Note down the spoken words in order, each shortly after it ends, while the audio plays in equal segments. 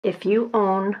If you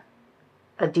own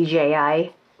a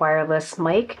DJI wireless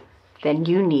mic, then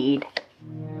you need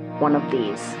one of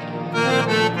these.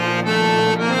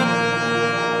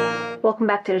 Welcome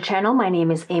back to the channel. My name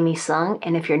is Amy Tsung,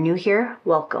 and if you're new here,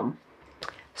 welcome.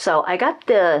 So I got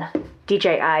the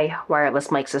DJI wireless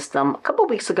mic system a couple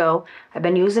weeks ago. I've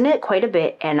been using it quite a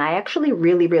bit, and I actually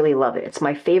really love it. It's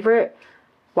my favorite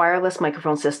wireless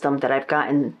microphone system that I've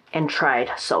gotten and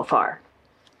tried so far.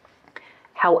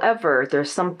 However,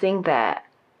 there's something that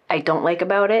I don't like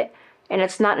about it, and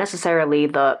it's not necessarily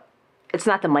it's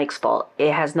not the mic's fault.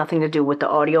 It has nothing to do with the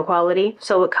audio quality.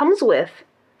 So it comes with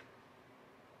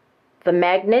the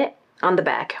magnet on the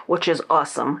back, which is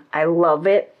awesome. I love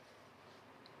it.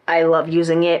 I love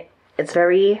using it. It's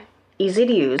very easy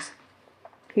to use.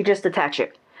 You just attach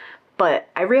it. But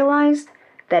I realized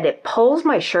that it pulls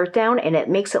my shirt down and it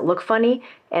makes it look funny,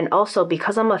 and also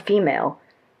because I'm a female,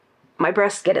 my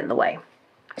breasts get in the way.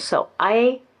 So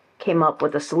I came up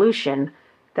with a solution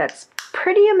that's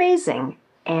pretty amazing,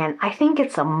 and I think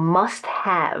it's a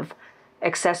must-have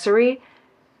accessory.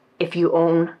 If you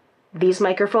own these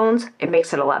microphones, it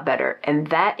makes it a lot better, and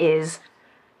that is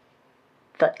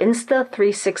the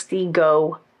Insta360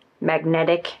 Go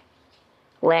magnetic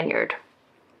lanyard.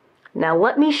 Now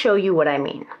let me show you what I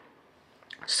mean.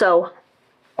 So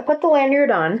I put the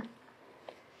lanyard on,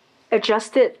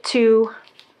 adjust it to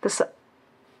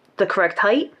the correct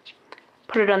height,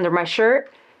 put it under my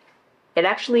shirt. It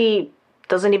actually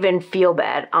doesn't even feel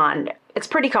bad on. It's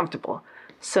pretty comfortable.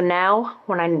 So now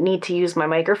when I need to use my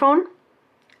microphone,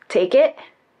 take it,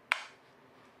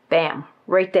 bam,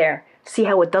 right there. See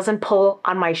how it doesn't pull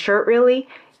on my shirt really?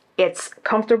 It's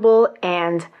comfortable,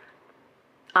 and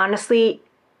honestly,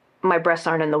 my breasts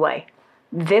aren't in the way.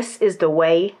 This is the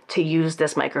way to use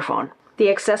this microphone. The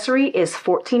accessory is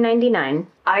 $14.99.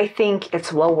 I think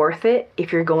it's well worth it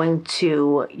if you're going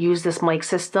to use this mic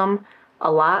system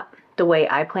a lot the way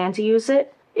I plan to use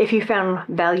it. If you found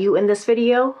value in this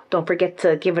video, don't forget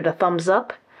to give it a thumbs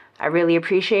up. I really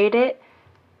appreciate it,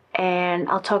 and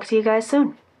I'll talk to you guys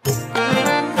soon.